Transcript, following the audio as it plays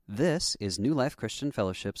This is New Life Christian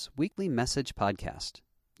Fellowship's weekly message podcast.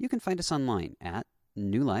 You can find us online at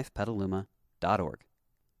newlifepetaluma.org.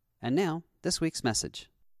 And now, this week's message.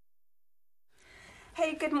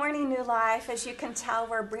 Hey, good morning, New Life. As you can tell,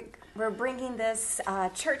 we're bringing this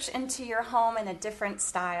church into your home in a different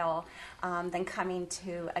style than coming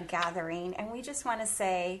to a gathering. And we just want to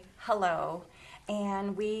say hello.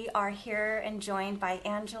 And we are here and joined by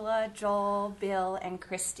Angela, Joel, Bill, and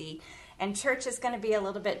Christy. And church is going to be a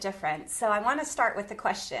little bit different. So I want to start with the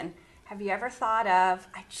question. Have you ever thought of,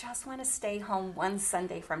 I just want to stay home one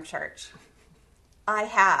Sunday from church? I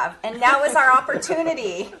have. And now is our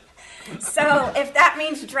opportunity. So if that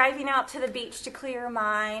means driving out to the beach to clear your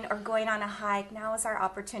mind or going on a hike, now is our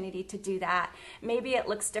opportunity to do that. Maybe it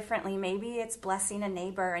looks differently. Maybe it's blessing a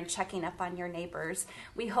neighbor and checking up on your neighbors.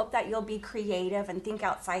 We hope that you'll be creative and think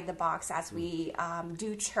outside the box as we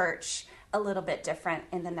do church a little bit different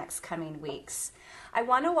in the next coming weeks. I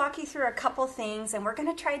want to walk you through a couple things, and we're going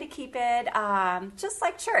to try to keep it just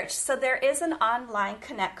like church. So there is an online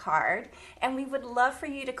Connect card, and we would love for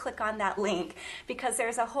you to click on that link because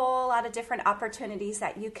there's a whole lot of different opportunities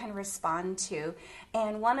that you can respond to.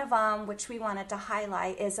 And one of them, which we wanted to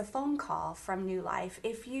highlight, is a phone call from New Life.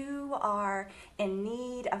 If you are in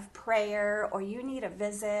need of prayer or you need a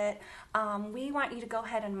visit, we want you to go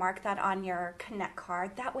ahead and mark that on your Connect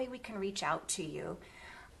card. That way we can reach out to you.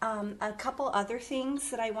 A couple other things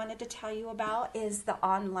that I wanted to tell you about is the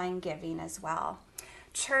online giving as well.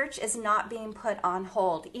 Church is not being put on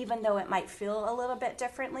hold, even though it might feel a little bit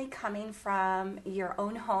differently coming from your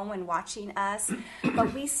own home and watching us,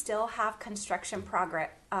 but we still have construction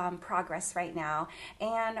progress right now,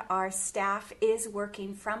 and our staff is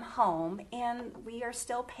working from home, and we are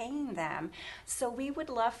still paying them. So we would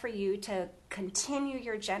love for you to continue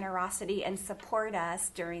your generosity and support us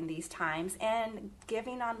during these times, and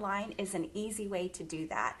giving online is an easy way to do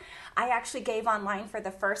that. I actually gave online for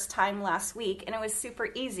the first time last week, and it was super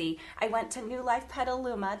easy. I went to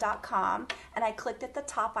newlifepetaluma.com, and I clicked at the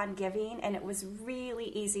top on giving, and it was really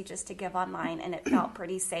easy just to give online, and it felt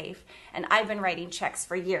pretty safe. And I've been writing checks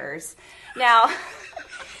for years. Now,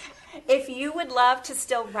 if you would love to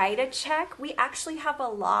still write a check, we actually have a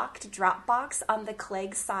locked drop box on the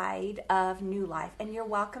Clegg side of New Life, and you're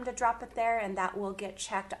welcome to drop it there, and that will get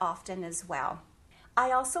checked often as well.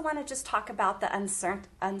 I also want to just talk about the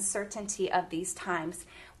uncertainty of these times.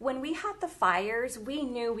 When we had the fires, we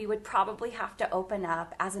knew we would probably have to open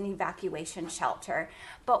up as an evacuation shelter.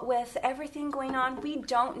 But with everything going on, we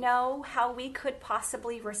don't know how we could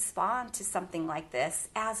possibly respond to something like this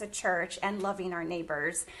as a church and loving our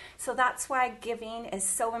neighbors. So that's why giving is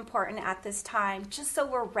so important at this time, just so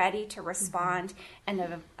we're ready to respond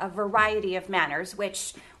in a variety of manners,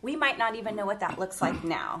 which we might not even know what that looks like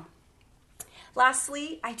now.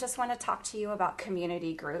 Lastly, I just want to talk to you about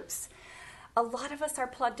community groups. A lot of us are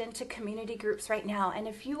plugged into community groups right now, and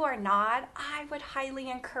if you are not, I would highly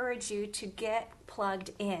encourage you to get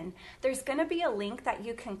plugged in. There's going to be a link that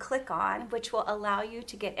you can click on, which will allow you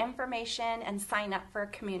to get information and sign up for a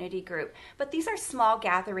community group. But these are small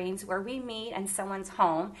gatherings where we meet in someone's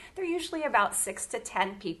home. They're usually about 6 to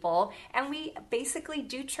 10 people, and we basically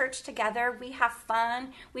do church together. We have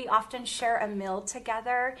fun. We often share a meal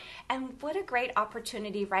together, and what a great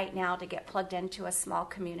opportunity right now to get plugged into a small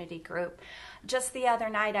community group. Just the other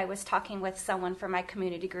night, I was talking with someone from my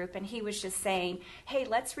community group, and he was just saying, hey,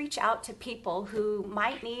 let's reach out to people who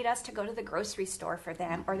might need us to go to the grocery store for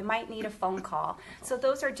them, or they might need a phone call. So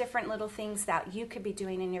those are different little things that you could be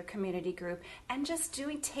doing in your community group, and just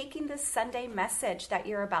taking this Sunday message that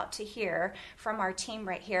you're about to hear from our team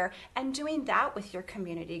right here, and doing that with your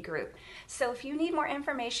community group. So if you need more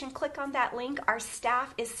information, click on that link. Our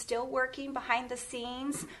staff is still working behind the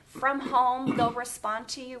scenes from home. They'll respond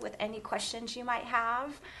to you with any questions you might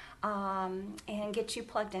have and get you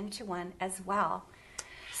plugged into one as well.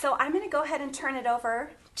 So I'm going to go ahead and turn it over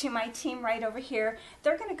to my team right over here.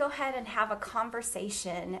 They're going to go ahead and have a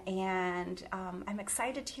conversation, and I'm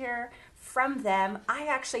excited to hear from them. I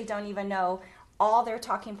actually don't even know all their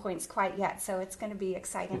talking points quite yet, so it's going to be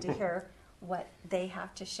exciting to hear what they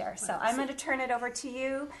have to share. So I'm going to turn it over to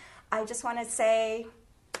you. I just want to say,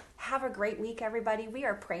 have a great week, everybody. We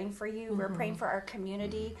are praying for you. We're praying for our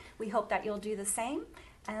community. We hope that you'll do the same,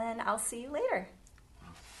 and I'll see you later.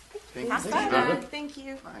 Thank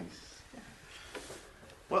you. Nice.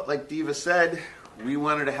 Well, like Diva said, we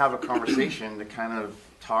wanted to have a conversation to kind of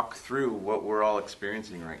talk through what we're all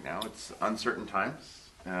experiencing right now. It's uncertain times,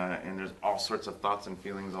 and there's all sorts of thoughts and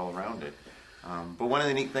feelings all around it. But one of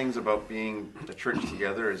the neat things about being a church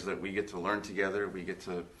together is that we get to learn together. We get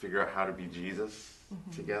to figure out how to be Jesus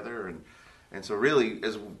together. And so really,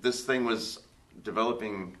 as this thing was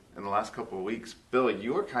developing in the last couple of weeks, Bill,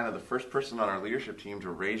 you were kind of the first person on our leadership team to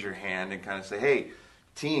raise your hand and kind of say, hey,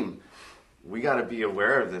 team, we got to be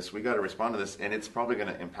aware of this. We got to respond to this, and it's probably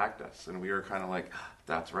going to impact us. And we were kind of like,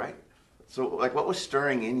 that's right. So, like, what was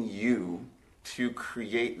stirring in you to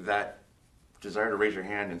create that desire to raise your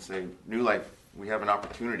hand and say, New Life, we have an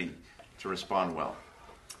opportunity to respond well?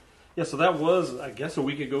 Yeah, so that was, I guess, a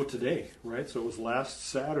week ago today, right? So it was last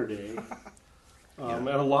Saturday. And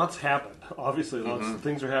a lot's happened. Obviously, lots of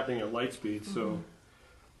things are happening at light speed. So,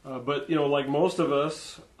 but like most of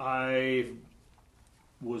us, I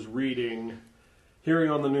was reading,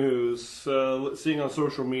 hearing on the news, seeing on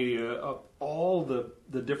social media all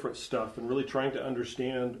the different stuff, and really trying to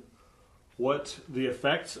understand what the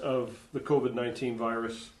effects of the COVID-19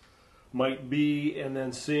 virus might be, and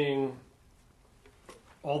then seeing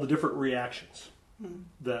all the different reactions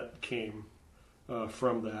that came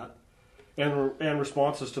from that. And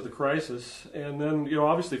responses to the crisis. And then,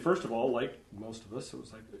 obviously, first of all, like most of us, it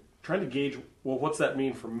was like trying to gauge, well, what's that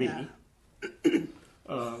mean for me?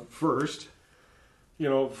 First,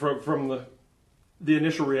 from the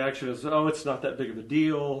initial reaction is, oh, it's not that big of a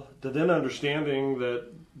deal, to then understanding that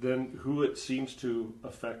then who it seems to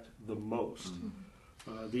affect the most,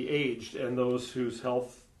 the aged and those whose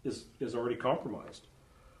health is already compromised.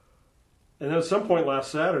 And then at some point last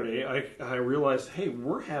Saturday, I realized, hey,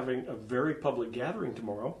 we're having a very public gathering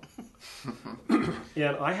tomorrow.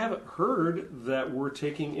 And I haven't heard that we're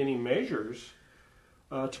taking any measures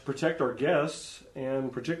to protect our guests,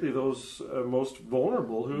 and particularly those most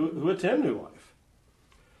vulnerable who attend New Life.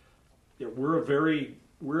 We're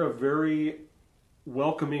a very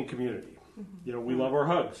welcoming community. We love our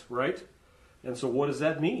hugs, right? And so what does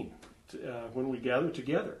that mean when we gather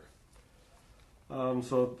together?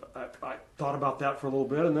 So I thought about that for a little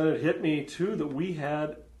bit, and then it hit me, too, that we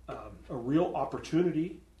had a real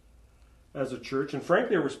opportunity as a church, and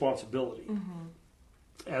frankly, a responsibility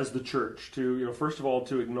as the church to, first of all,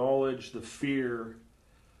 to acknowledge the fear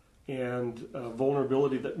and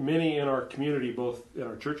vulnerability that many in our community, both in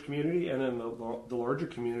our church community and in the larger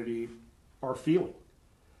community, are feeling.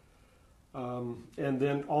 And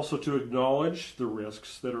then also to acknowledge the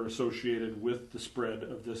risks that are associated with the spread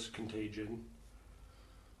of this contagion.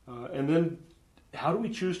 And then, how do we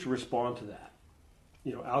choose to respond to that?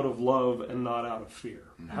 Out of love and not out of fear.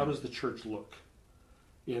 How does the church look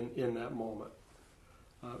in that moment?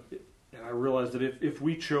 And I realized that if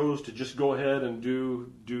we chose to just go ahead and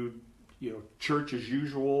do church as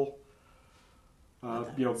usual,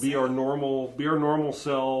 be our normal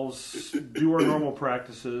selves, do our normal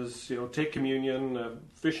practices, take communion,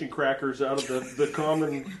 fish and crackers out of the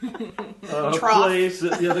common place,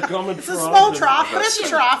 the common it's trough. It's a small trough, but it's a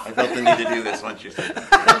trough. I felt the need to do this once you said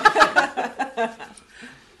that.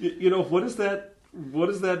 What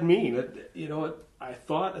does that mean? I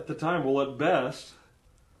thought at the time, well, at best,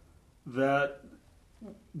 that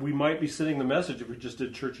we might be sending the message if we just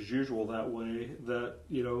did church as usual that way, that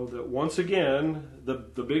that once again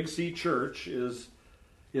the Big C church is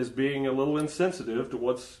being a little insensitive to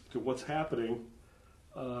what's happening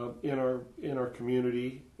in our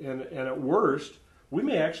community, and at worst we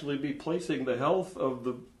may actually be placing the health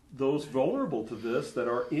of those vulnerable to this that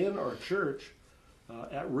are in our church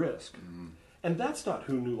at risk. And that's not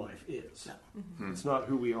who New Life is. No. It's not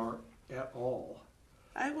who we are at all.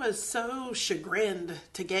 I was so chagrined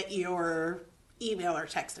to get your email or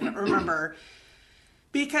text, I don't remember,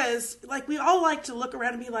 because we all like to look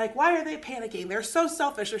around and be like, why are they panicking? They're so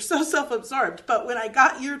selfish, they're so self-absorbed. But when I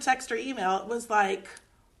got your text or email, it was like,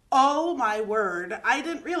 oh my word, I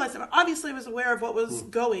didn't realize, obviously I was aware of what was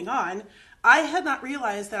going on. I had not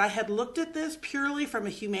realized that I had looked at this purely from a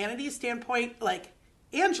humanities standpoint, like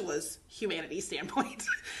Angela's humanity standpoint.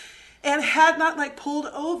 And had not pulled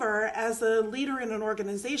over as a leader in an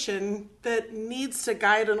organization that needs to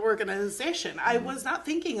guide an organization. I was not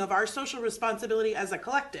thinking of our social responsibility as a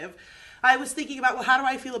collective. I was thinking about, well, how do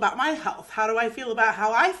I feel about my health? How do I feel about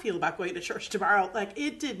how I feel about going to church tomorrow?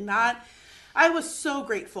 It did not. I was so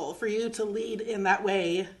grateful for you to lead in that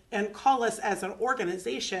way and call us as an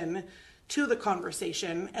organization to the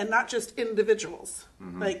conversation and not just individuals.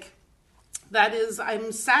 That is,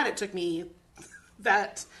 I'm sad it took me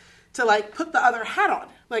that to put the other hat on.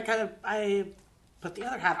 I put the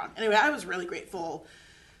other hat on. Anyway, I was really grateful.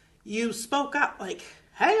 You spoke up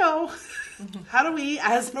hey-o, how do we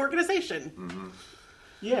as an organization?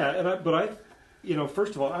 Yeah, but I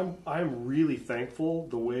first of all, I'm really thankful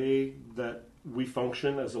the way that we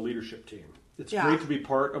function as a leadership team. It's great to be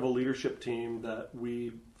part of a leadership team that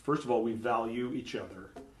first of all, we value each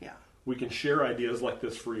other. Yeah. We can share ideas like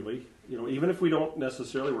this freely. Even if we don't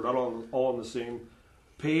necessarily, we're not all on the same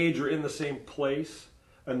page or in the same place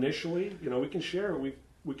initially, we can share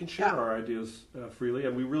we can share our ideas freely,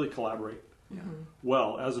 and we really collaborate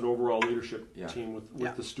well as an overall leadership team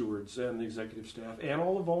with the stewards and the executive staff and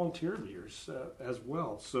all the volunteer leaders as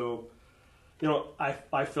well. So,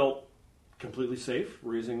 I felt completely safe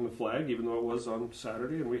raising the flag, even though it was on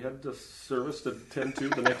Saturday, and we had the service to tend to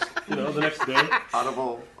the next day.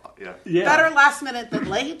 Audible, yeah. Better last minute than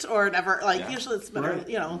late, or never. Usually it's better,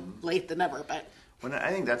 late than never. But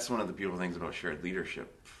I think that's one of the beautiful things about shared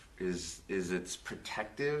leadership is it's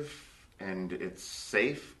protective and it's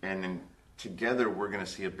safe, and together we're going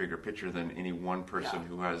to see a bigger picture than any one person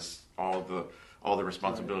who has all the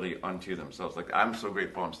responsibility unto themselves. Like, I'm so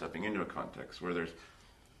grateful I'm stepping into a context where there's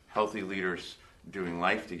healthy leaders doing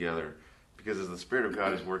life together, because as the Spirit of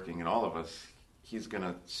God is working in all of us, He's going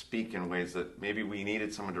to speak in ways that maybe we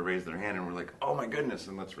needed someone to raise their hand and we're like, oh my goodness,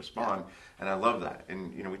 and let's respond. And I love that.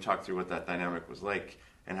 And, we talked through what that dynamic was like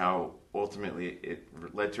and how ultimately it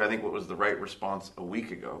led to, I think, what was the right response a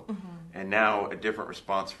week ago. And now a different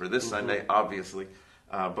response for this Sunday, obviously.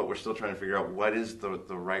 But we're still trying to figure out what is the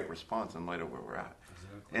right response in light of where we're at.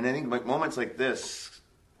 Exactly. And I think moments like this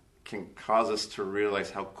can cause us to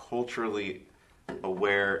realize how culturally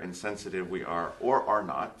aware and sensitive we are or are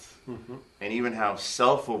not, and even how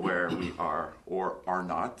self-aware we are or are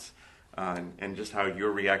not, and just how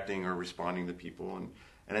you're reacting or responding to people. And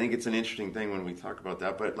I think it's an interesting thing when we talk about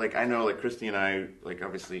that. But I know Christy and I,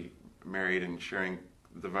 obviously married and sharing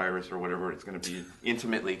the virus or whatever it's going to be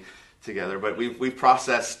intimately together, but we've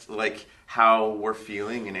processed how we're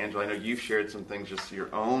feeling. And Angela, I know you've shared some things, just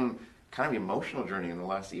your own kind of emotional journey in the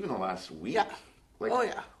last week. Yeah.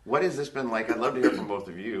 What has this been like? I'd love to hear from both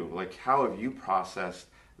of you. How have you processed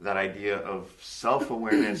that idea of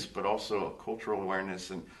self-awareness, but also a cultural awareness,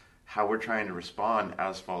 and how we're trying to respond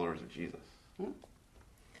as followers of Jesus?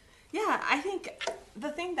 Yeah, I think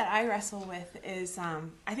the thing that I wrestle with is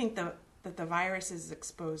I think that the virus has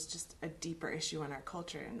exposed just a deeper issue in our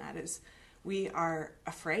culture, and that is we are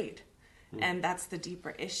afraid. And that's the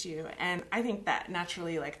deeper issue. And I think that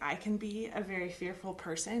naturally, I can be a very fearful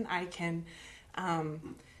person. I can...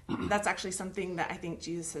 that's actually something that I think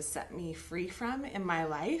Jesus has set me free from in my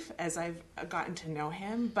life as I've gotten to know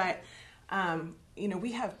Him. But,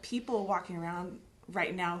 we have people walking around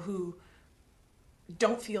right now who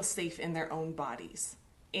don't feel safe in their own bodies.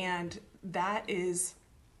 And that is,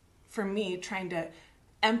 for me, trying to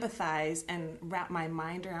empathize and wrap my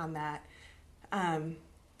mind around that.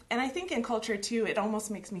 And I think in culture, too, it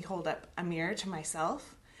almost makes me hold up a mirror to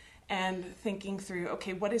myself and thinking through,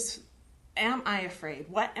 okay, am I afraid?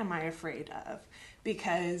 What am I afraid of?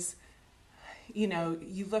 Because,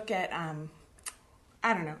 you look at,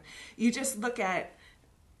 I don't know, you just look at,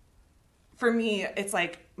 for me, it's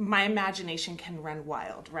my imagination can run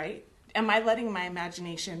wild, right? Am I letting my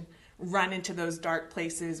imagination run into those dark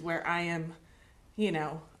places where I am,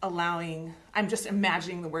 I'm just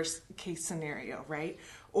imagining the worst case scenario, right?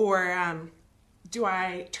 Or do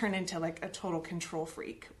I turn into a total control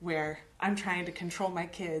freak where I'm trying to control my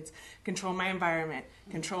kids, control my environment,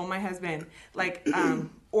 control my husband,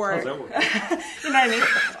 or how's that work? You know what I mean?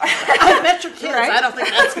 I met your kids. Right? I don't think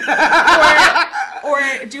that's or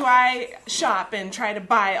do I shop and try to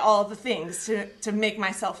buy all the things to make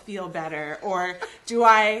myself feel better? Or do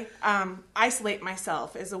I isolate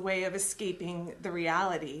myself as a way of escaping the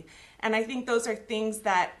reality? And I think those are things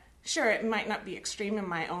that, sure, it might not be extreme in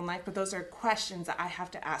my own life, but those are questions that I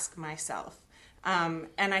have to ask myself. And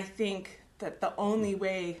I think that the only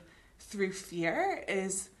way through fear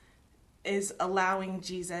is allowing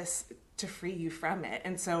Jesus to free you from it.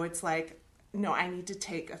 And so it's no, I need to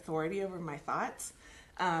take authority over my thoughts,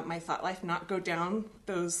 my thought life, not go down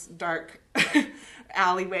those dark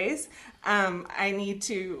alleyways. I need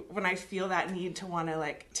to, when I feel that need to want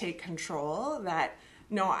to take control, that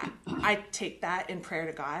no, I take that in prayer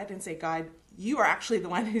to God and say, God, you are actually the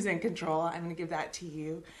one who's in control. I'm going to give that to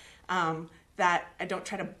you. That I don't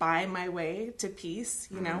try to buy my way to peace.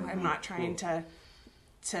 I'm not trying to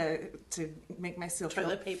make myself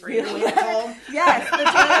toilet paper. Yes, the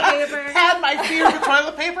toilet paper. Pad my fear with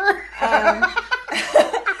toilet paper.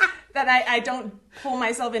 That I don't pull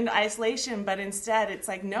myself into isolation, but instead it's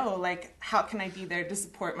no, how can I be there to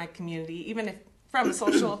support my community, even if from a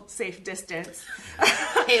social safe distance.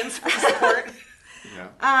 Hands for support.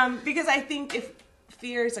 Yeah. Because I think if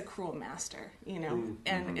fear is a cruel master,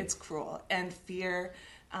 and it's cruel, and fear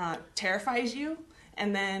terrifies you,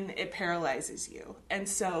 and then it paralyzes you. And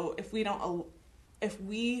so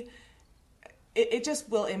it just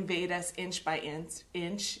will invade us inch by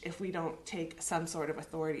inch if we don't take some sort of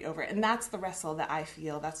authority over it. And that's the wrestle that I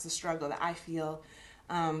feel. That's the struggle that I feel.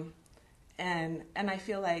 And I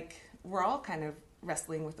feel like we're all kind of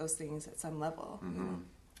wrestling with those things at some level.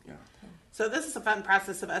 Yeah. So this is a fun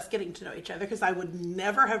process of us getting to know each other, because I would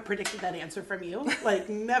never have predicted that answer from you, like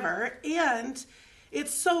never. And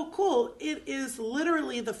it's so cool. It is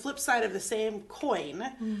literally the flip side of the same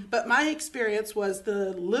coin, but my experience was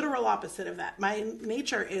the literal opposite of that. My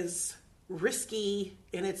nature is risky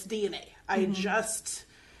in its DNA. I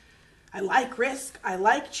like risk. I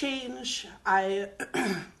like change.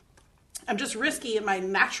 I'm just risky in my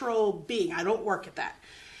natural being. I don't work at that.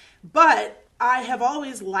 But I have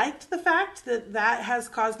always liked the fact that that has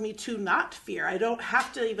caused me to not fear. I don't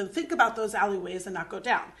have to even think about those alleyways and not go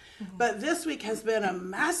down. But this week has been a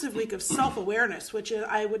massive week of self-awareness, which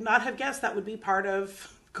I would not have guessed that would be part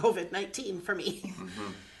of COVID-19 for me.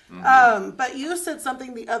 But you said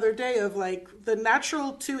something the other day of like the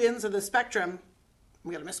natural two ends of the spectrum. I'm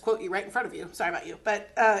going to misquote you right in front of you. Sorry about you.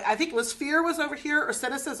 But I think it was fear was over here or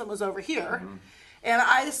cynicism was over here. And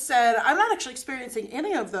I said, I'm not actually experiencing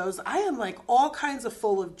any of those. I am like all kinds of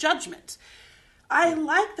full of judgment. I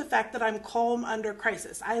like the fact that I'm calm under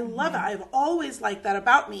crisis. I love it. I've always liked that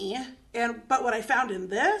about me. But what I found in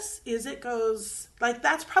this is it goes like,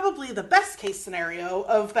 that's probably the best case scenario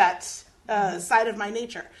of that side of my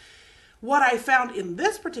nature. What I found in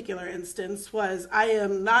this particular instance was I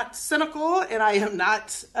am not cynical and I am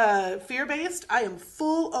not fear-based. I am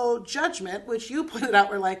full of judgment, which you pointed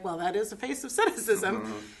out were like, well, that is a face of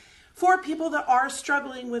cynicism for people that are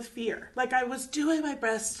struggling with fear. Like I was doing my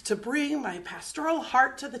best to bring my pastoral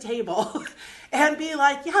heart to the table and be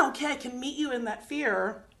like, yeah, okay, I can meet you in that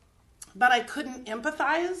fear, but I couldn't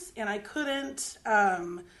empathize and I couldn't...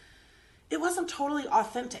 it wasn't totally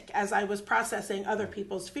authentic as I was processing other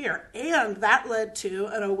people's fear. And that led to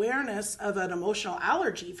an awareness of an emotional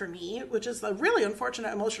allergy for me, which is a really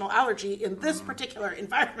unfortunate emotional allergy in this particular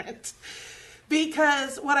environment.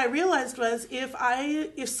 Because what I realized was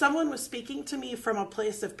if someone was speaking to me from a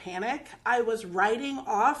place of panic, I was writing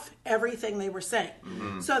off everything they were saying.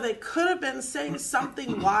 So they could have been saying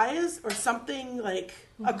something wise or something like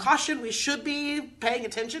a caution we should be paying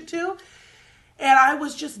attention to. And I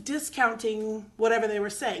was just discounting whatever they were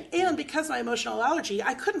saying. And because of my emotional allergy,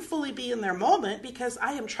 I couldn't fully be in their moment because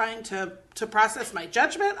I am trying to process my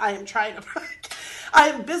judgment. I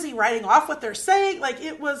am busy writing off what they're saying. Like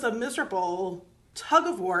it was a miserable tug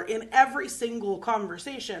of war in every single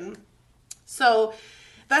conversation. So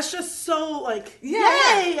that's just so like,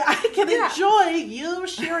 yay, I can enjoy you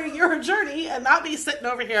sharing your journey and not be sitting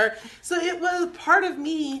over here. So it was part of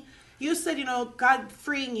me. You said, God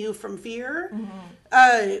freeing you from fear.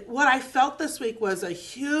 What I felt this week was a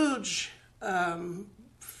huge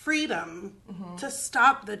freedom to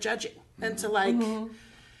stop the judging and to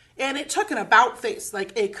and it took an about face,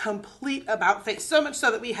 like a complete about face. So much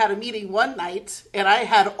so that we had a meeting one night and I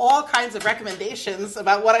had all kinds of recommendations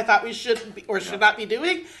about what I thought we should be, or should not be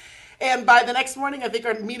doing. And by the next morning, I think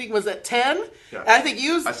our meeting was at 10. Yeah. And I think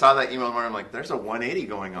I saw that email tomorrow. I'm like, there's a 180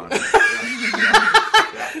 going on.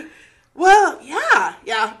 Well,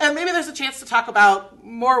 yeah. And maybe there's a chance to talk about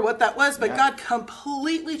more what that was, but God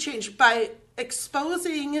completely changed by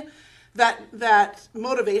exposing that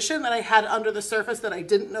motivation that I had under the surface that I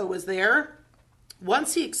didn't know was there.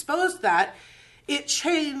 Once he exposed that, it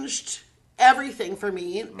changed everything for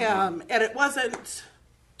me. And it wasn't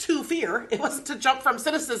to fear. It wasn't to jump from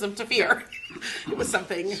cynicism to fear. It was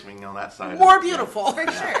something swinging on that side more beautiful.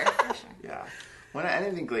 For sure. Yeah.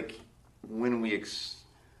 I think like when we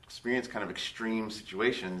experience kind of extreme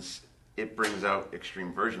situations, it brings out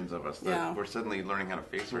extreme versions of us that we're suddenly learning how to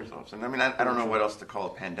face ourselves. And I mean, I don't know what else to call a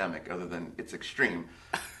pandemic other than it's extreme.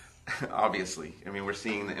 Obviously. I mean, we're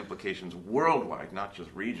seeing the implications worldwide, not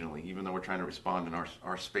just regionally, even though we're trying to respond in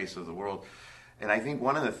our space of the world. And I think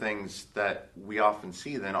one of the things that we often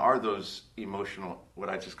see then are those what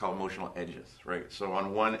I just call emotional edges, right? So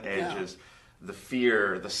on one edge is the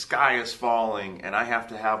fear, the sky is falling, and I have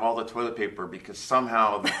to have all the toilet paper because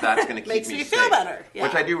somehow that's going to keep Makes me me safe. feel better. Yeah.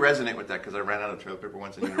 Which I do resonate with that because I ran out of toilet paper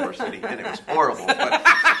once in university, and it was horrible.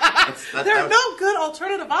 But there are no good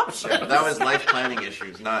alternative options. Yeah, but that was life planning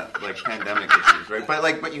issues, not like pandemic issues, right?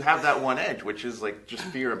 But you have that one edge, which is like just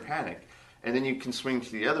fear and panic. And then you can swing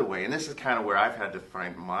to the other way. And this is kind of where I've had to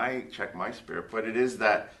check my spirit. But it is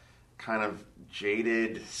that kind of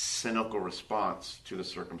jaded, cynical response to the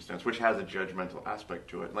circumstance, which has a judgmental aspect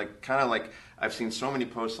to it. Like, kind of like I've seen so many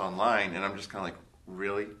posts online, and I'm just kind of like,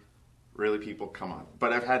 really? Really, people? Come on.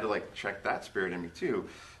 But I've had to like check that spirit in me too.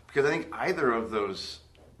 Because I think either of those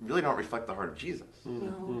really don't reflect the heart of Jesus.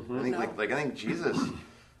 No. I think I think Jesus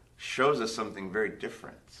shows us something very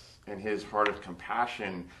different. And his heart of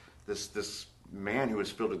compassion, this man who was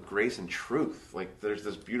filled with grace and truth. Like, there's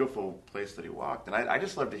this beautiful place that he walked. And I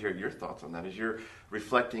just love to hear your thoughts on that as you're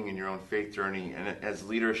reflecting in your own faith journey and as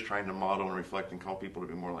leaders trying to model and reflect and call people to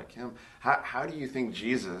be more like him. How do you think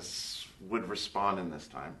Jesus would respond in this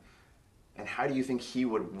time? And how do you think he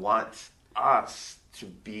would want us to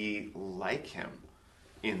be like him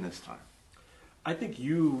in this time? I think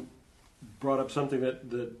you brought up something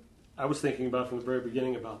that I was thinking about from the very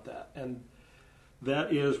beginning about that. And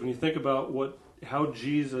that is when you think about how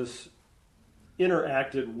Jesus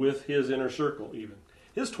interacted with his inner circle even.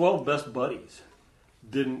 His 12 best buddies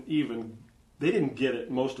didn't get it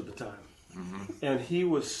most of the time. Mm-hmm. And he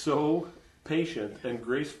was so patient and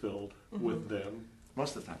grace-filled with them.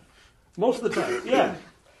 Most of the time. Most of the time, yeah.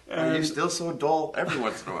 And you're still so dull every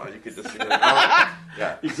once in a while. You could just figure it out.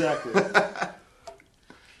 Yeah. Exactly.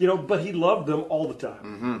 But he loved them all the time.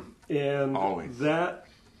 Mm-hmm. And always. That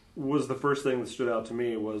was the first thing that stood out to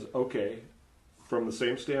me was, okay, from the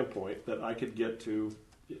same standpoint that I could get to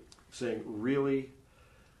saying really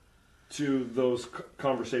to those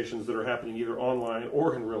conversations that are happening either online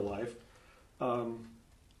or in real life,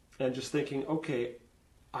 and just thinking, okay,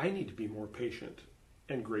 I need to be more patient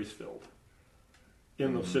and grace-filled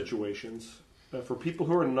in those situations for people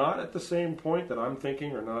who are not at the same point that I'm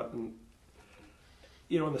thinking or not in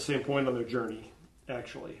the same point on their journey,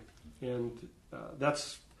 actually. And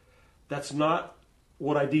that's not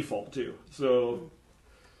what I default to. So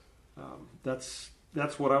that's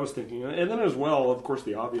what I was thinking. And then as well, of course,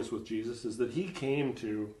 the obvious with Jesus is that he came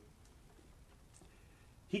to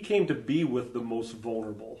be with the most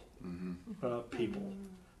vulnerable people.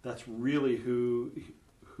 That's really who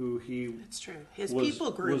he. It's true. His people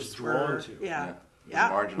groups was drawn to. Yeah.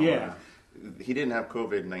 Marginal. Yeah. He didn't have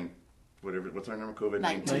COVID-19. Whatever, what's our number?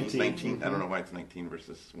 COVID-19? 19. I don't know why it's 19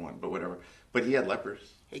 versus 1, but whatever. But he had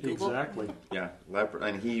lepers. Hey, Google. Exactly. Yeah, leper,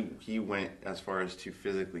 and he went as far as to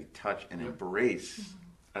physically touch and embrace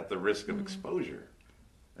at the risk of exposure.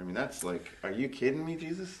 I mean, that's like, are you kidding me,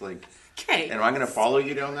 Jesus? Like, okay. And am I going to follow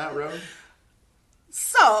you down that road?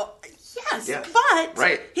 So, yes, but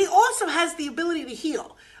right. He also has the ability to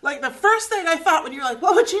heal. Like, the first thing I thought when you're like,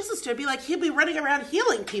 what would Jesus do? I'd be like, he'd be running around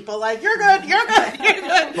healing people. Like, you're good, you're good, you're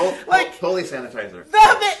good. Holy sanitizer.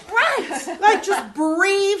 Right. Like, just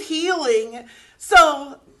breathe healing.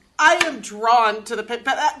 So, I am drawn to the pit.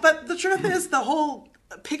 But the truth is, the whole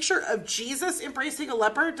picture of Jesus embracing a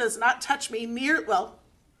leper does not touch me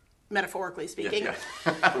metaphorically speaking. Yeah.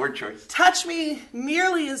 Word choice. Touch me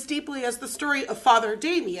nearly as deeply as the story of Father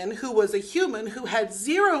Damien, who was a human who had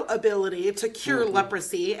zero ability to cure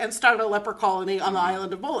leprosy and started a leper colony on the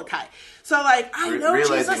island of Molokai. So, like, I know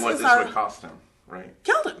realizing Jesus what is this would cost him, right?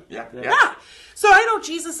 Killed him. Yeah. So I know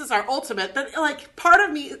Jesus is our ultimate, but like part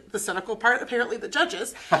of me, the cynical part, apparently the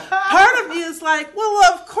judges, part of me is like, well,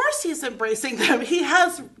 of course he's embracing them. He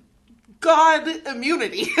has God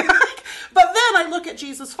immunity. But then I look at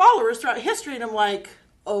Jesus' followers throughout history and I'm like,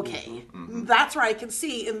 okay, that's where I can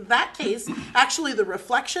see in that case, actually the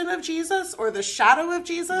reflection of Jesus or the shadow of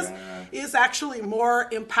Jesus is actually more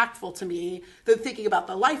impactful to me than thinking about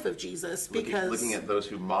the life of Jesus, because looking at those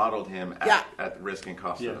who modeled him at risk and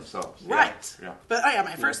cost of themselves. Right. Yeah. But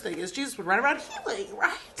my first thing is Jesus would run around healing,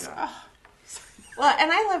 right? Yeah. Oh. Well,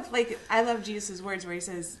 and I love Jesus' words where he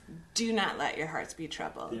says, "Do not let your hearts be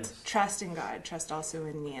troubled. Yes. Trust in God. Trust also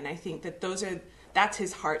in me." And I think that that's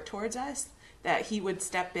his heart towards us, that he would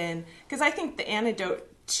step in. Because I think the antidote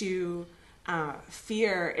to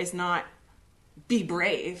fear is not be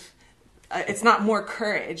brave. It's not more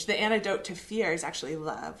courage. The antidote to fear is actually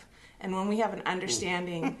love. And when we have an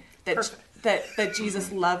understanding that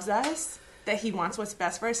Jesus loves us, that he wants what's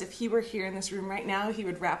best for us, if he were here in this room right now, he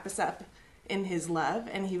would wrap us up in his love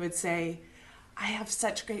and he would say, I have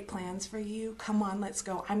such great plans for you. Come on, let's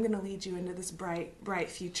go. I'm going to lead you into this bright, bright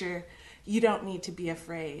future. You don't need to be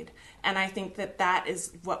afraid. And I think that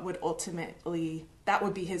is what would ultimately, that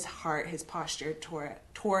would be his heart, his posture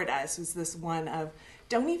toward us, is this one of,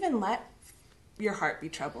 don't even let your heart be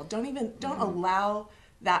troubled. Don't allow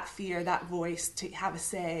that fear, that voice to have a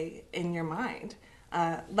say in your mind.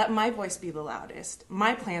 Let my voice be the loudest.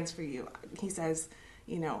 My plans for you. He says,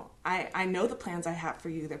 I know the plans I have for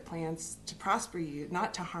you. They're plans to prosper you,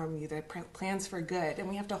 not to harm you. They're plans for good. And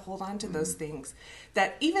we have to hold on to those things.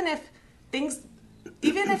 That even if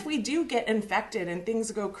we do get infected and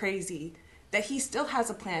things go crazy, that he still has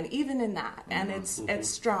a plan, even in that. And it's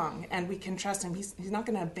strong, and we can trust him. He's not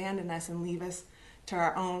going to abandon us and leave us to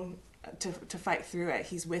our own, to fight through it.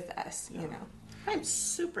 He's with us, I'm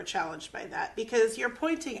super challenged by that, because you're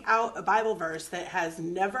pointing out a Bible verse that has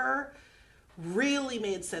never really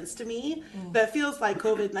made sense to me, that feels like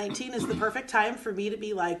COVID-19 is the perfect time for me to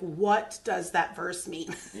be like, what does that verse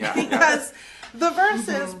mean? Yeah, Because the verse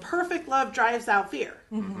is perfect love drives out fear.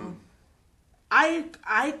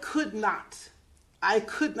 I could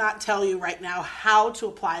not tell you right now how to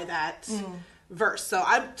apply that verse. So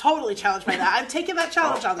I'm totally challenged by that. I'm taking that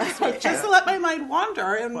challenge on this week just to let my mind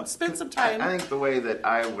wander and spend some time. I think the way that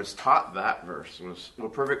I was taught that verse was, well,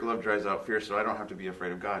 perfect love drives out fear, so I don't have to be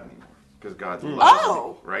afraid of God anymore. Because God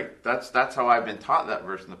loves me, right? That's how I've been taught that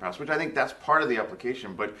verse in the past, which I think that's part of the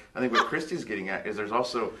application. But I think what Christy's getting at is there's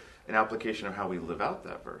also an application of how we live out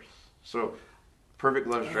that verse. So perfect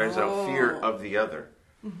love drives out fear of the other.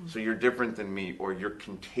 So you're different than me, or you're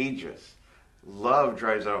contagious. Love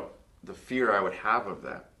drives out the fear I would have of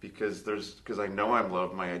that, because I know I'm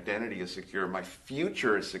loved, my identity is secure, my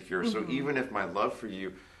future is secure. So even if my love for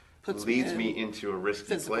you leads me into a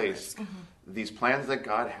risky place, these plans that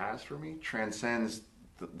God has for me transcends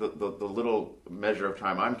the little measure of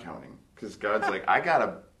time I'm counting, because God's like, I got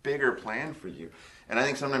a bigger plan for you. And I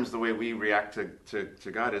think sometimes the way we react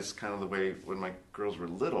to God is kind of the way when my girls were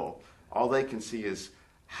little, all they can see is,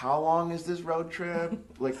 how long is this road trip?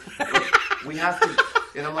 Like we have to,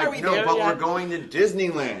 and I'm like, no, but we're going to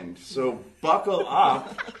Disneyland, so buckle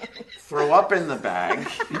up, throw up in the bag,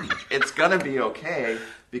 it's gonna be okay,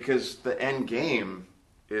 because the end game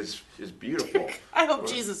is beautiful. I hope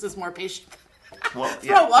Jesus is more patient. Well,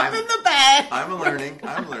 Throw up in the bag. I'm learning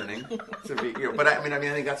to be, but I mean, I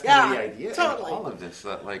think that's kind of the idea of all of this.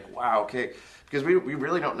 That like, wow, okay, because we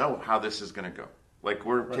really don't know how this is going to go. Like,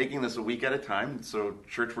 we're taking this a week at a time. So,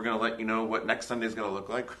 church, we're going to let you know what next Sunday is going to look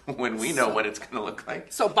like when we know what it's going to look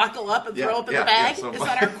like. So, buckle up and throw up in the bag? Is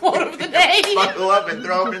that our quote of the day? Buckle up and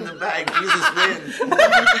throw up in the bag. Jesus wins.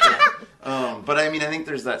 But, I mean, I think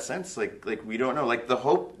there's that sense, like we don't know. Like, the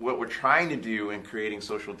hope, what we're trying to do in creating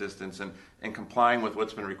social distance and complying with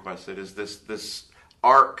what's been requested is this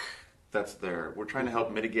arc that's there. We're trying to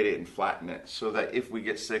help mitigate it and flatten it so that if we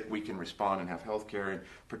get sick, we can respond and have health care and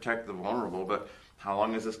protect the vulnerable. But how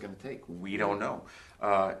long is this going to take? We don't know.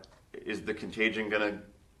 Is the contagion going to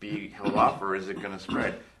be held off, or is it going to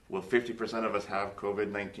spread? Will 50% of us have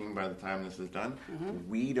COVID-19 by the time this is done?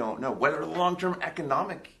 We don't know. What are the long-term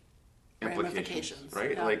economic implications,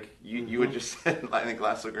 right? Yeah. Like you had just said, I think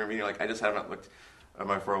last Sacrament meeting, like, I just haven't looked at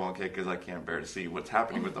my 401k because I can't bear to see what's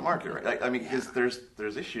happening with the market, right? Like, I mean, because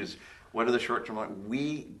there's issues. What are the short-term?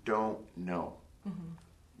 We don't know.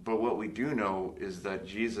 But what we do know is that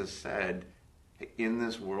Jesus said, in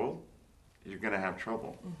this world, you're going to have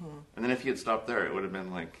trouble. And then if he had stopped there, it would have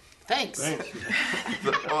been like, Thanks.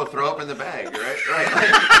 Throw up in the bag,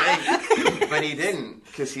 right? But he didn't,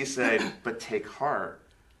 because he said, but take heart,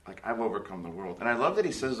 like, I've overcome the world. And I love that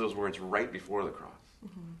he says those words right before the cross.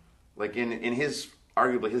 Like in his,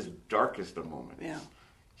 arguably his darkest of moments. Yeah.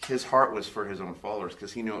 His heart was for his own followers,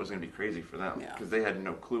 because he knew it was going to be crazy for them, because they had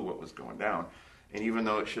no clue what was going down. And even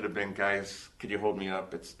though it should have been, guys, could you hold me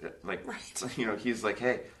up? It's like, he's like,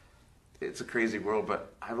 hey, it's a crazy world,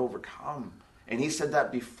 but I've overcome. And he said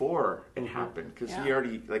that before it happened, because he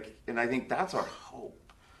already, and I think that's our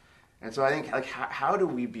hope. And so I think, how do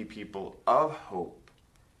we be people of hope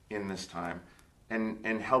in this time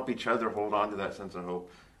and help each other hold on to that sense of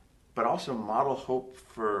hope, but also model hope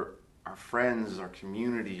for our friends, our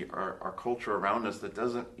community, our culture around us that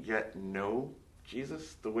doesn't yet know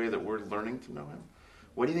Jesus the way that we're learning to know him?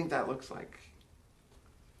 What do you think that looks like?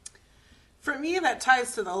 For me, that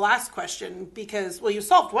ties to the last question, because, well, you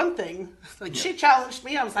solved one thing. She challenged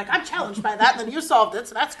me. I was like, I'm challenged by that. And then you solved it,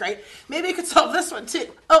 so that's great. Maybe you could solve this one, too.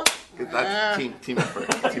 Oh. That's team effort.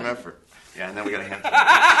 Team effort. Yeah, and then we got a hand.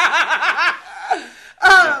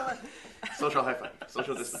 Social high five.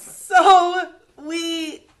 Social distance. So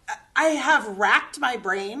I have racked my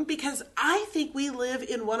brain, because I think we live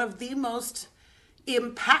in one of the most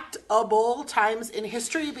impactable times in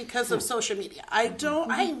history because of social media. I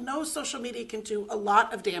know social media can do a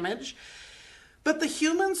lot of damage, but the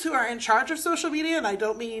humans who are in charge of social media, and I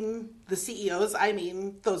don't mean the CEOs, I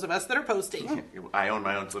mean those of us that are posting. I own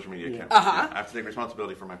my own social media account. I have to take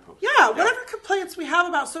responsibility for my posts. Whatever complaints we have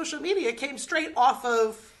about social media came straight off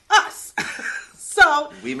of us.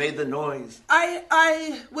 So we made the noise.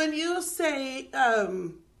 When you say,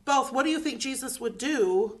 both, what do you think Jesus would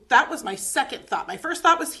do? That was my second thought. My first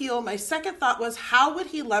thought was heal. My second thought was, how would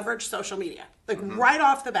he leverage social media? Right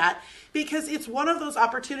off the bat, because it's one of those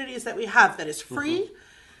opportunities that we have that is free,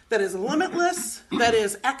 that is limitless, that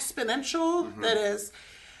is exponential, that is...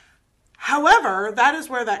 However, that is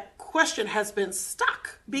where that question has been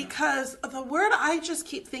stuck, because the word I just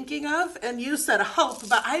keep thinking of, and you said hope,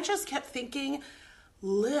 but I just kept thinking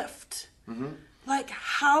lift. like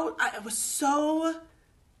how I was so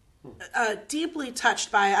deeply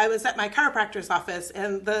touched by, I was at my chiropractor's office,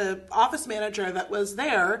 and the office manager that was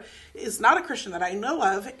there is not a Christian that I know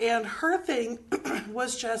of, and her thing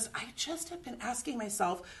was just, I just have been asking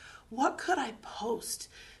myself, what could I post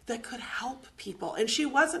that could help people? And she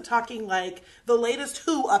wasn't talking like the latest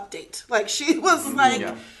Who update. Like she was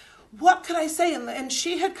like, what could I say? And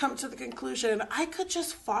she had come to the conclusion, I could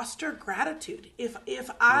just foster gratitude. If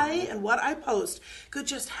I and what I post could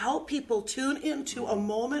just help people tune into a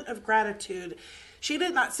moment of gratitude. She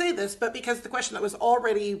did not say this, but because the question that was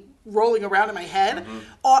already rolling around in my head,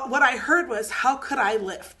 what I heard was, how could I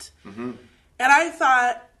lift? And I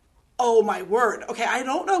thought, oh my word. Okay, I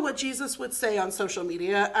don't know what Jesus would say on social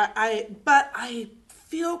media, but I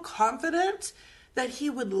feel confident that he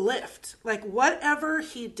would lift. Like whatever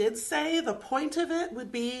he did say, the point of it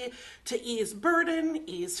would be to ease burden,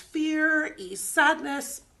 ease fear, ease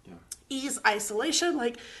sadness, ease isolation.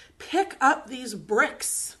 Like pick up these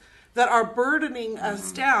bricks that are burdening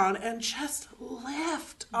us down and just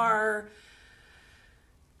lift our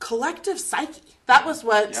collective psyche. That was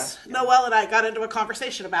what Noelle and I got into a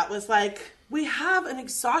conversation about, was like, we have an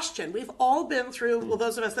exhaustion. We've all been through, well,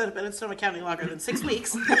 those of us that have been in Sonoma County longer than 6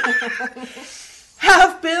 weeks,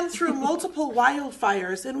 have been through multiple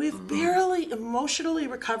wildfires, and we've barely emotionally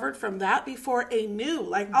recovered from that before a new,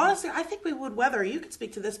 like, honestly, I think we would weather, you could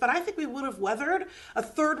speak to this, but I think we would have weathered a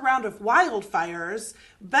third round of wildfires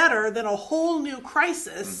better than a whole new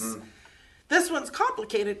crisis. This one's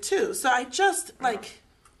complicated too. So I just, like,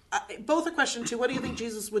 both a question to what do you think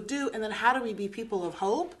Jesus would do, and then how do we be people of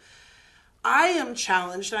hope? I am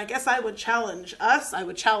challenged, and I guess I would challenge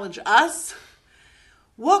us.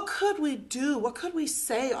 What could we do? What could we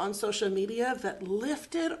say on social media that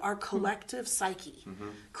lifted our collective psyche?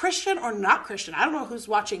 Christian or not Christian? I don't know who's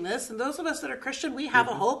watching this. And those of us that are Christian, we have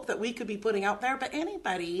a hope that we could be putting out there, but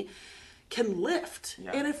anybody can lift.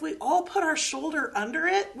 And if we all put our shoulder under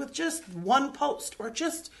it with just one post, or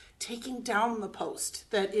just taking down the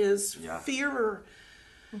post that is fear or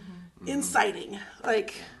inciting,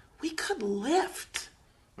 like we could lift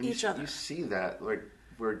each other. You see that, like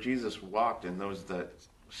where Jesus walked and those that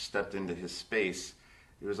stepped into his space,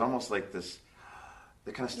 it was almost like this,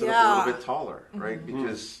 they kind of stood up a little bit taller, right?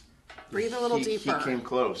 Because breathe a little deeper. He came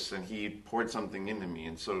close and he poured something into me,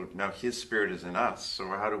 and so now his spirit is in us. So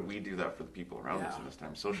how do we do that for the people around us in this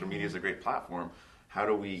time? Social media is a great platform. How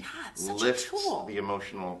do we lift the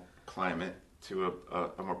emotional climate to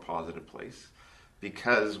a more positive place?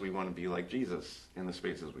 Because we want to be like Jesus in the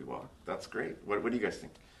spaces we walk. That's great. What do you guys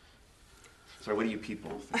think? Sorry, what do you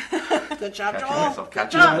people think? Good job, Joel.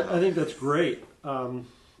 I think that's great.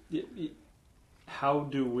 How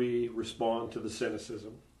do we respond to the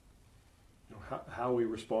cynicism? You know, how we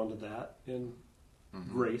respond to that in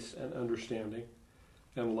grace and understanding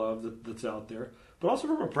and love that's out there. But also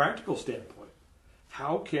from a practical standpoint,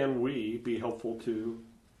 how can we be helpful to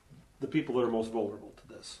the people that are most vulnerable to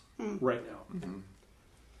this right now?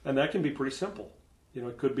 And that can be pretty simple. You know,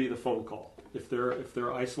 it could be the phone call. If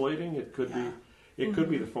they're isolating, it could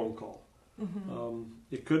be the phone call.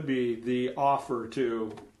 It could be the offer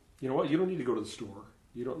to, you know what, you don't need to go to the store.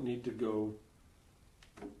 You don't need to go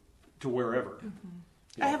to wherever.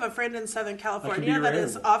 I have a friend in Southern California that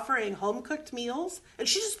is offering home-cooked meals, and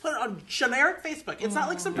she just put it on generic Facebook. It's not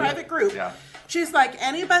like some private group. She's like,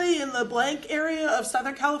 anybody in the blank area of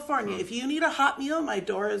Southern California, if you need a hot meal, my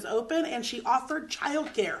door is open, and she offered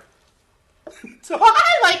childcare. So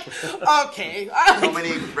I like, okay. So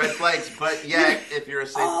many red flags, but yet, if you're a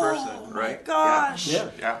safe person, right? Gosh.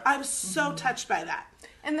 Yeah. I'm so touched by that.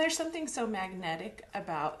 And there's something so magnetic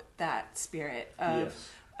about that spirit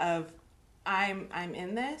of I'm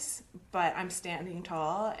in this, but I'm standing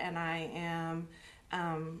tall, and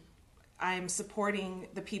I'm supporting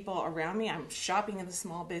the people around me. I'm shopping in the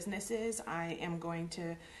small businesses. I am going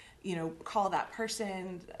to, call that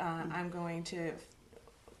person. I'm going to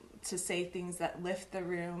say things that lift the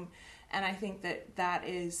room. And I think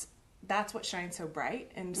that's what shines so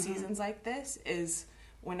bright in seasons like this, is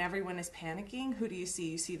when everyone is panicking, who do you see?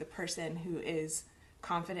 You see the person who is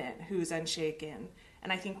confident, who's unshaken.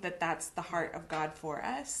 And I think that's the heart of God for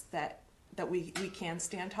us, that we can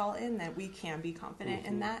stand tall in, that we can be confident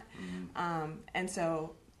in that. And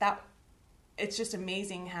so that it's just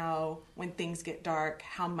amazing how when things get dark,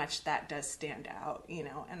 how much that does stand out,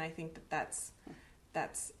 and I think that's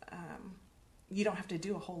you don't have to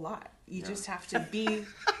do a whole lot. You just have to be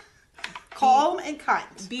calm and kind.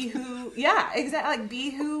 Be who, exactly. Like be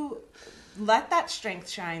who, let that strength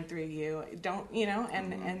shine through you. Don't,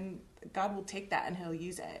 and God will take that and he'll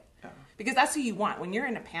use it. because that's who you want. When you're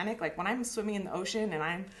in a panic, like when I'm swimming in the ocean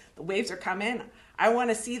and the waves are coming, I want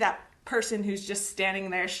to see that person who's just standing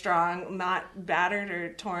there strong, not battered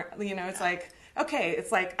or torn. It's like, okay,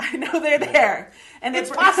 it's like, I know they're there. And it's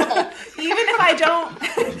possible. Even if I don't,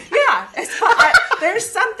 there's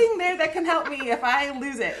something there that can help me if I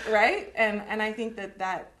lose it, right? And I think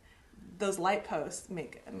that those light posts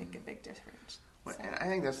make a big difference. Well, and I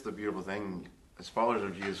think that's the beautiful thing. As followers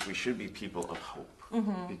of Jesus, we should be people of hope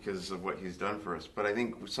because of what he's done for us. But I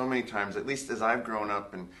think so many times, at least as I've grown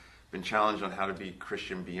up and been challenged on how to be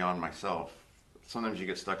Christian beyond myself, sometimes you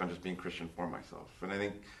get stuck on just being Christian for myself. And I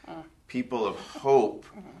think people of hope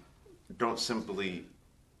don't simply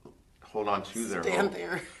hold on to their hope.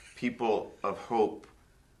 There. People of hope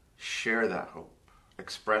share that hope,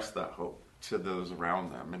 express that hope to those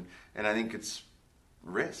around them. And I think it's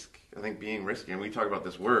risk. I think being risky, and we talk about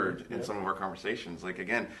this word in some of our conversations. Like,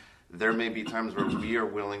 again, there may be times where we are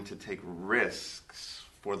willing to take risks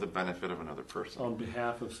for the benefit of another person. On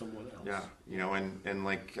behalf of someone else. Yeah, and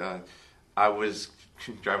like, I was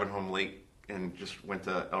driving home late and just went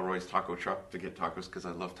to Elroy's taco truck to get tacos because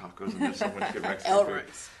I love tacos and there's so much good Mexican food.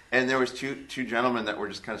 And there was two gentlemen that were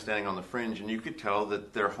just kind of standing on the fringe, and you could tell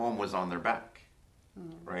that their home was on their back,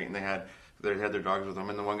 right? And they had their dogs with them,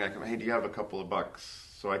 and the one guy came, hey, do you have a couple of bucks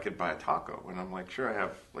so I could buy a taco? And I'm like, sure, I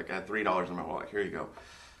had $3 in my wallet. Here you go.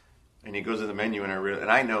 And he goes to the menu, and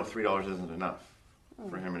I know $3 isn't enough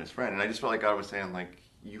for him and his friend. And I just felt like God was saying, like,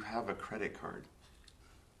 you have a credit card.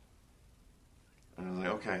 And I was like,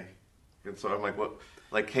 okay. And so I'm like, what?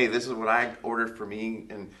 Like, hey, this is what I ordered for me.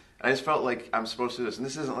 And I just felt like I'm supposed to do this. And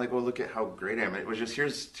this isn't like, well, look at how great I am. It was just,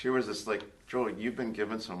 here was this, like, Joel, you've been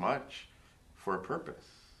given so much for a purpose.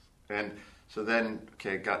 And so then,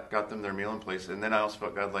 okay, got them their meal in place. And then I also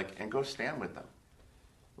felt God like, and go stand with them.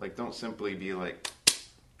 Like, don't simply be like,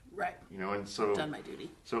 right. And so. Done my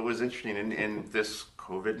duty. So it was interesting. And this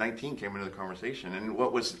COVID-19 came into the conversation. And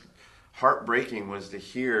what was heartbreaking was to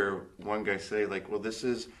hear one guy say, like, well, this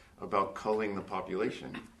is about culling the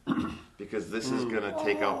population because this is going to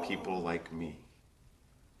take out people like me.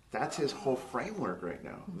 That's his whole framework right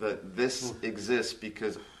now, that this exists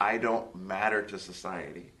because I don't matter to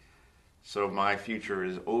society. So my future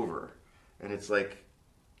is over. And it's like,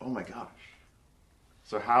 oh my gosh.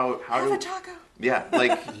 So how have a taco. Yeah,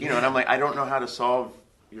 like, and I'm like, I don't know how to solve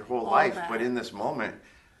your whole life, but in this moment,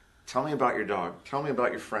 tell me about your dog. Tell me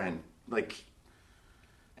about your friend.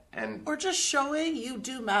 Or just showing you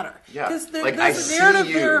do matter. Yeah. Because there's a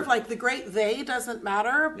narrative there of like the great they doesn't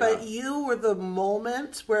matter, but you were the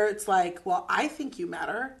moment where it's like, well, I think you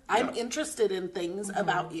matter. I'm interested in things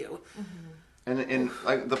about you. And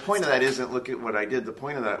like the point of that isn't look at what I did. The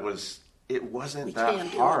point of that was it wasn't that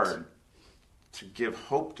hard to give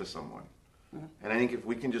hope to someone. And I think if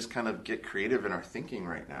we can just kind of get creative in our thinking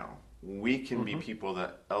right now, we can be people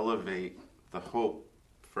that elevate the hope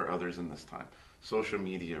for others in this time. Social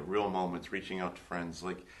media, real moments, reaching out to friends.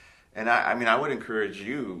 I would encourage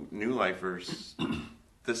you, new lifers,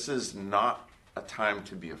 this is not a time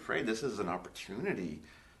to be afraid. This is an opportunity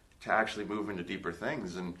to actually move into deeper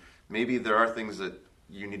things. And maybe there are things that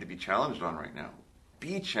you need to be challenged on right now.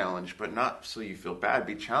 Be challenged, but not so you feel bad.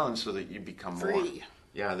 Be challenged so that you become free. More.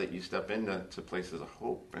 Yeah, that you step into places of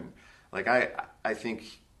hope. And I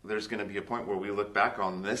think there's going to be a point where we look back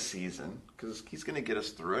on this season, because he's going to get us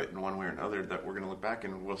through it in one way or another, that we're going to look back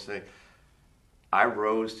and we'll say, I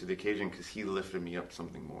rose to the occasion because he lifted me up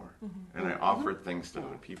something more. And I offered things to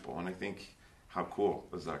other people. And I think, how cool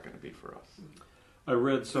is that going to be for us? I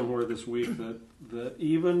read somewhere this week that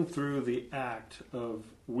even through the act of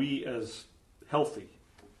we as healthy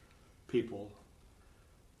people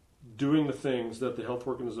doing the things that the health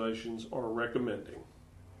organizations are recommending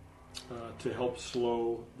to help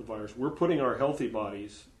slow the virus, we're putting our healthy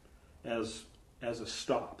bodies as a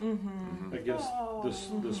stop against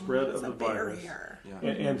the spread of the virus. Yeah.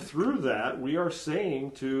 And through that, we are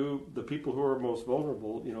saying to the people who are most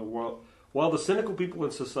vulnerable, while the cynical people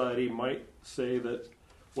in society might say that,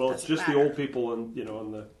 well, it's just the old people and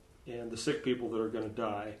the sick people that are going to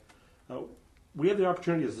die, we have the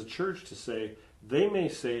opportunity as a church to say, they may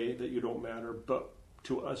say that you don't matter, but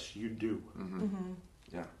to us you do.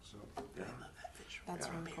 Yeah. So I love that visual. That's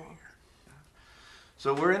really cool.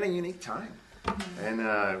 So we're in a unique time. And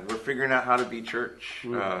we're figuring out how to be church.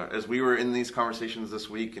 As we were in these conversations this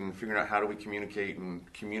week and figuring out how do we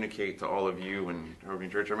communicate to all of you and Hope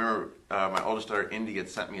Church. I remember my oldest daughter, Indy, had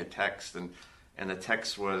sent me a text, and the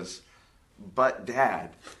text was, but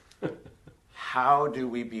Dad, how do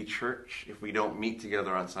we be church if we don't meet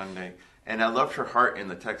together on Sunday? And I loved her heart in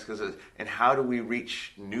the text because, and how do we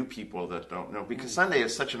reach new people that don't know? Because Sunday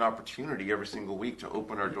is such an opportunity every single week to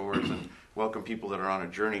open our doors and welcome people that are on a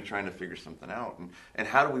journey trying to figure something out. And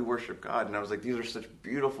how do we worship God? And I was like, these are such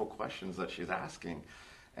beautiful questions that she's asking.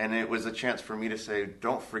 And it was a chance for me to say,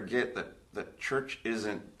 don't forget that church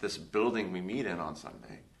isn't this building we meet in on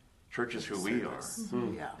Sunday. Church is who we are.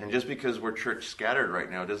 Yeah. And just because we're church scattered right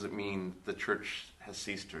now doesn't mean the church has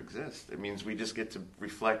ceased to exist. It means we just get to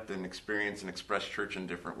reflect and experience and express church in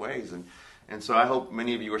different ways. And so I hope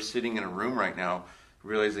many of you are sitting in a room right now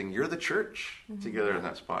realizing you're the church together in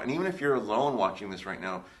that spot. And even if you're alone watching this right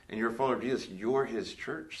now and you're a follower of Jesus, you're his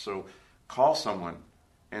church. So call someone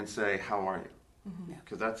and say, how are you?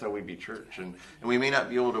 Because that's how we be church. And we may not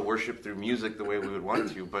be able to worship through music the way we would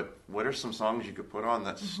want to, but what are some songs you could put on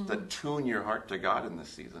that tune your heart to God in this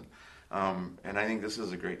season? And I think this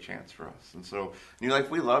is a great chance for us. And so, New Life,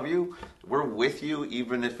 we love you. We're with you,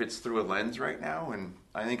 even if it's through a lens right now. And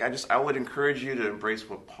I think I would encourage you to embrace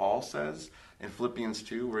what Paul says in Philippians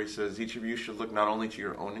 2, where he says, each of you should look not only to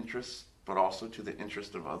your own interests, but also to the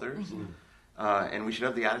interest of others. And we should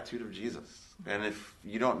have the attitude of Jesus. And if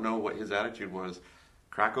you don't know what his attitude was,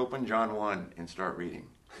 crack open John 1 and start reading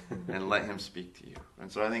and let him speak to you.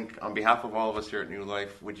 And so I think on behalf of all of us here at New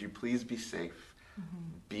Life, would you please be safe,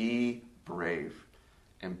 be brave,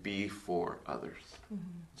 and be for others.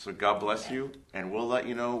 So God bless you, and we'll let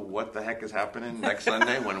you know what the heck is happening next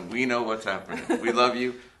Sunday when we know what's happening. We love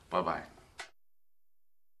you. Bye-bye.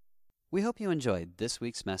 We hope you enjoyed this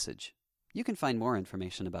week's message. You can find more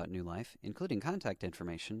information about New Life, including contact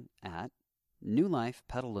information, at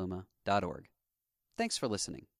newlifepetaluma.org. Thanks for listening.